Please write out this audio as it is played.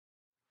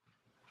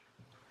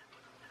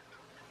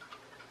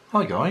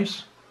Hi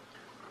guys,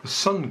 the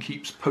sun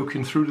keeps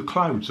poking through the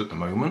clouds at the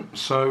moment,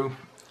 so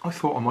I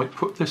thought I might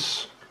put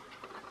this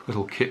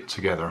little kit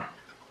together.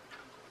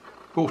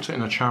 Bought it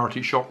in a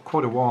charity shop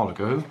quite a while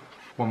ago,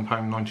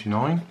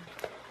 £1.99.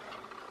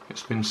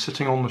 It's been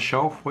sitting on the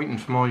shelf waiting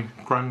for my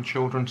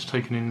grandchildren to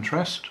take an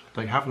interest.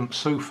 They haven't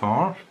so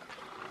far,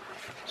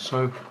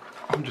 so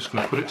I'm just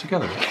going to put it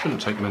together. It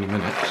shouldn't take many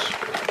minutes.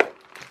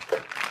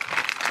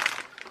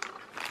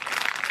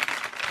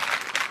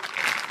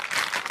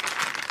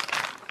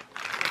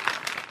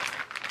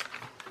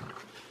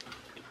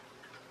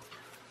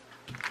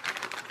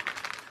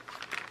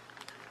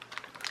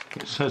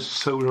 It says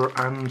solar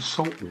and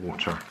salt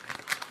water,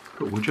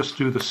 but we'll just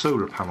do the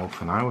solar panel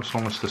for now, as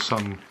long as the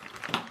sun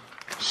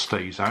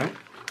stays out.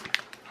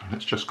 And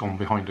it's just gone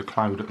behind a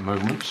cloud at the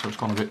moment, so it's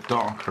gone a bit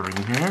darker in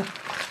here.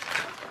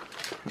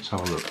 Let's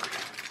have a look.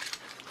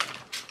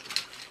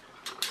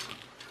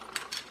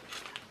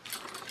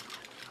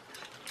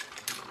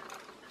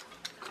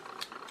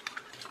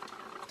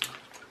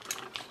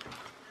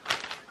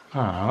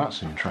 Ah,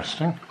 that's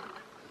interesting.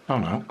 Oh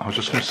no, I was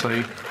just going to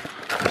say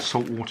the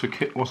saltwater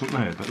kit wasn't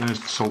there, but there's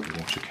the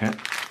saltwater kit.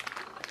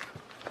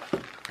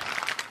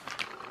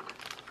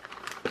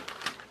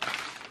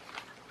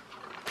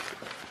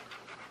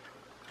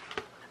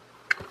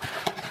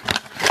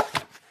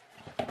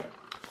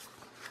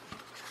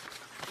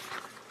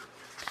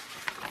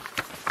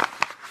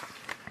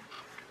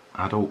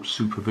 Adult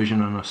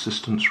supervision and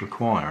assistance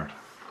required.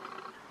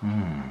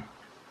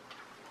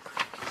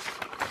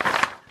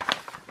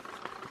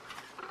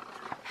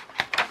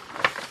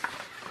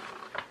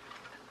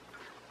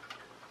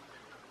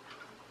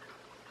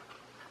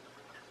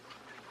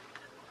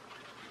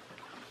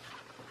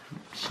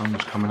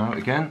 Sun's coming out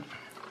again.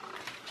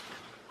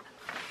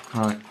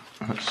 Right,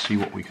 let's see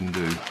what we can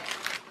do.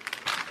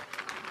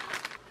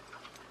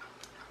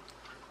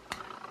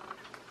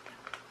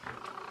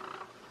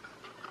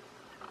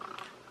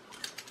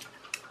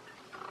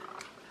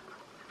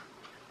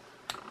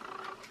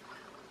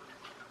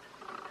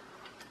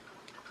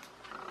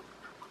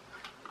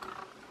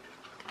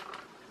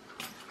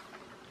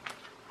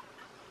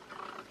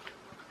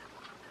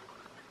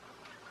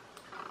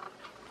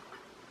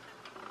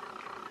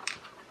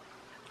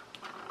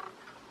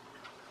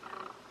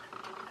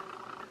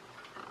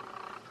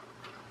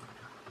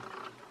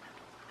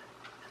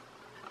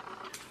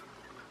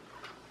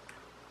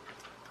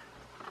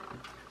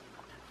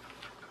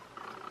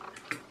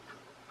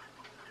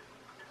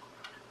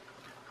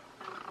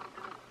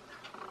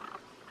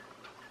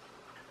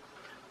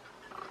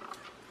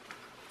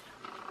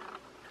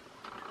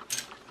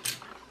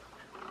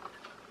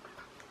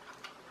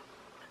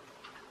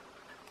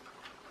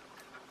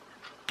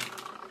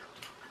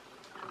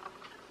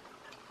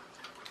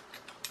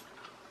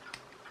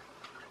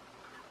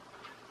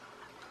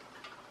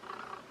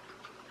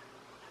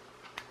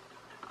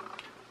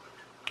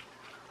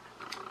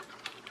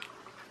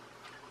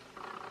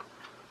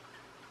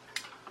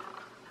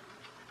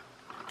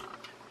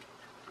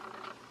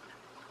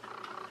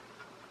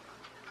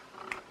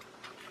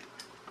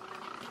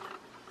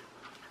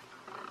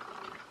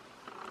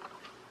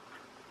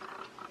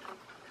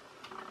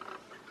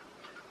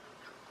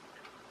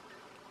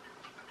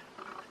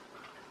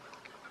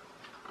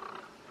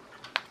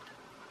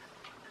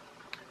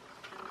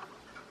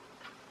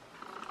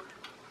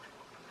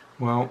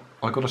 Well,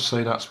 I gotta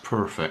say that's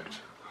perfect.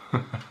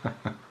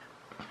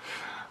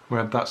 We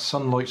had that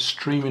sunlight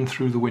streaming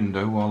through the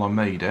window while I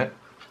made it,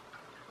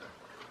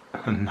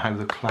 and now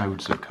the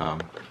clouds have come.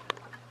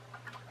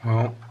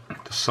 Well,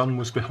 the sun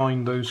was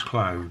behind those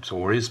clouds,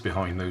 or is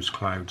behind those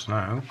clouds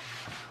now.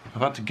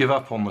 I've had to give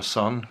up on the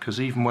sun, because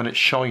even when it's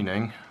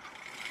shining,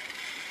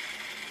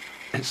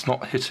 it's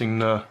not hitting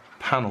the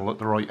panel at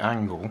the right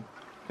angle.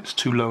 It's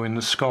too low in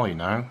the sky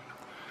now.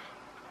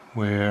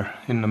 We're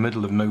in the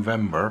middle of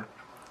November,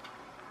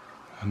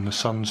 and the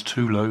sun's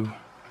too low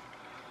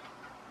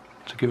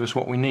to give us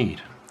what we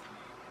need.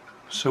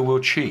 So we'll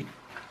cheat.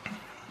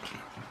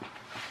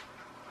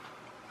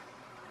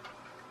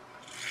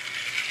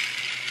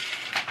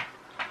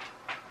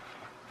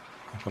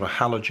 I've got a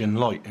halogen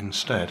light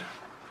instead.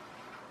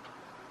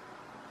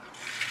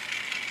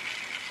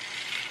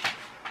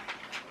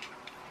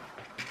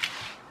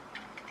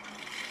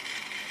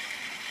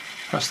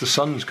 That's the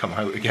sun's come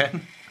out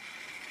again.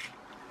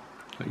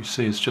 But you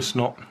see, it's just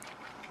not,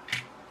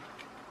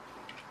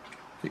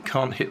 it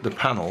can't hit the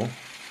panel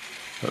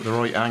at the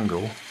right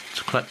angle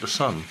to collect the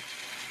sun.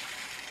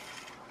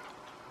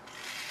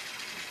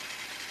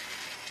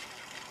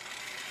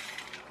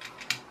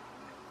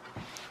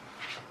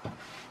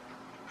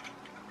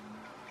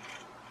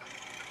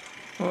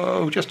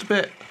 Oh, just a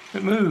bit.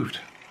 It moved.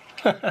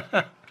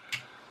 That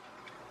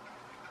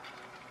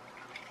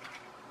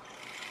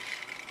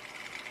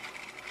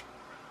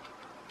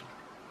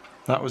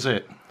was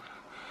it.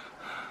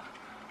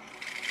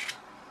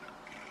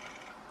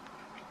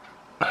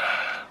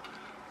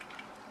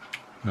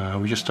 No,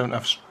 we just don't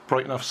have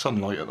bright enough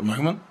sunlight at the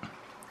moment.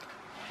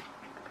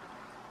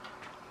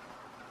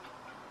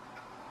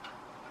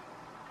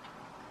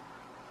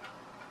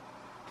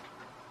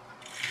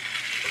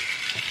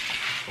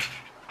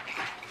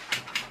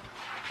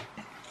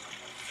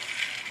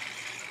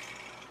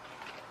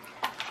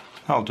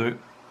 That'll do.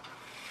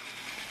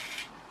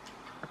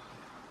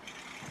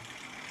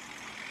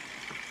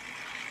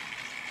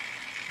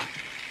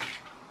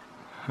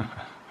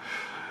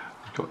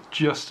 Got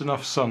just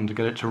enough sun to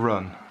get it to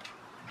run.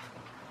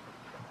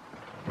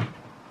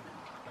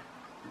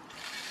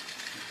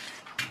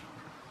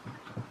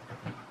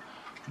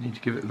 Need to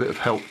give it a bit of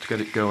help to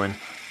get it going.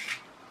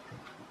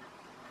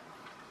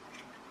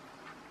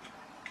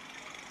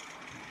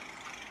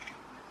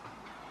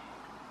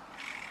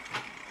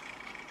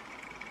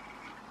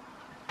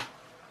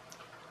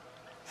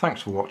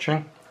 Thanks for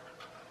watching.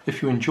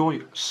 If you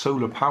enjoy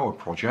solar power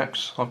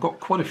projects, I've got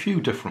quite a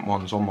few different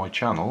ones on my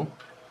channel,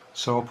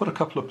 so I'll put a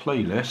couple of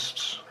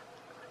playlists,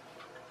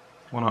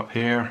 one up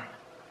here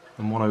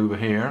and one over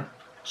here,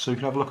 so you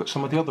can have a look at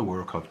some of the other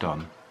work I've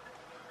done.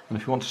 And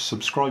if you want to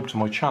subscribe to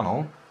my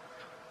channel,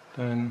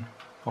 then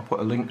I'll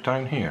put a link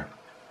down here.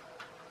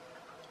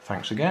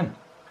 Thanks again.